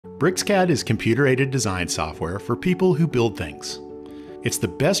BricsCAD is computer-aided design software for people who build things. It's the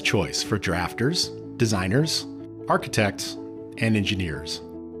best choice for drafters, designers, architects, and engineers.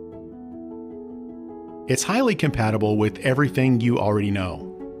 It's highly compatible with everything you already know.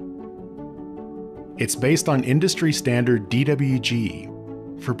 It's based on industry standard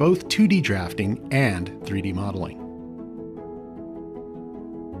DWG for both 2D drafting and 3D modeling.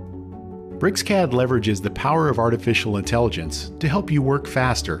 BricsCAD leverages the power of artificial intelligence to help you work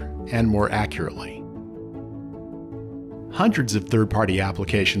faster and more accurately. Hundreds of third-party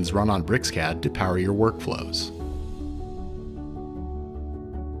applications run on BricsCAD to power your workflows.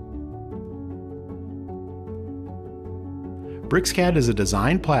 BricsCAD is a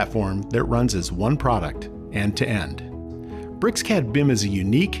design platform that runs as one product, end-to-end. BricsCAD BIM is a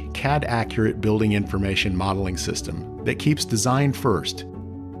unique, CAD-accurate building information modeling system that keeps design first.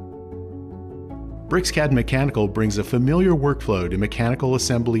 BricsCAD Mechanical brings a familiar workflow to mechanical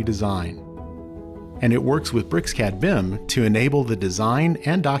assembly design, and it works with BricsCAD BIM to enable the design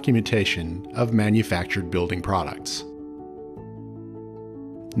and documentation of manufactured building products.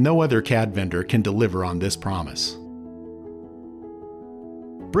 No other CAD vendor can deliver on this promise.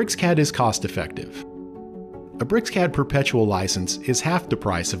 BricsCAD is cost-effective. A BricsCAD perpetual license is half the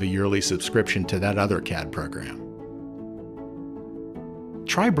price of a yearly subscription to that other CAD program.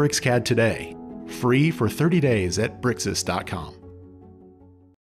 Try BricsCAD today, free for 30 days at Bricsys.com.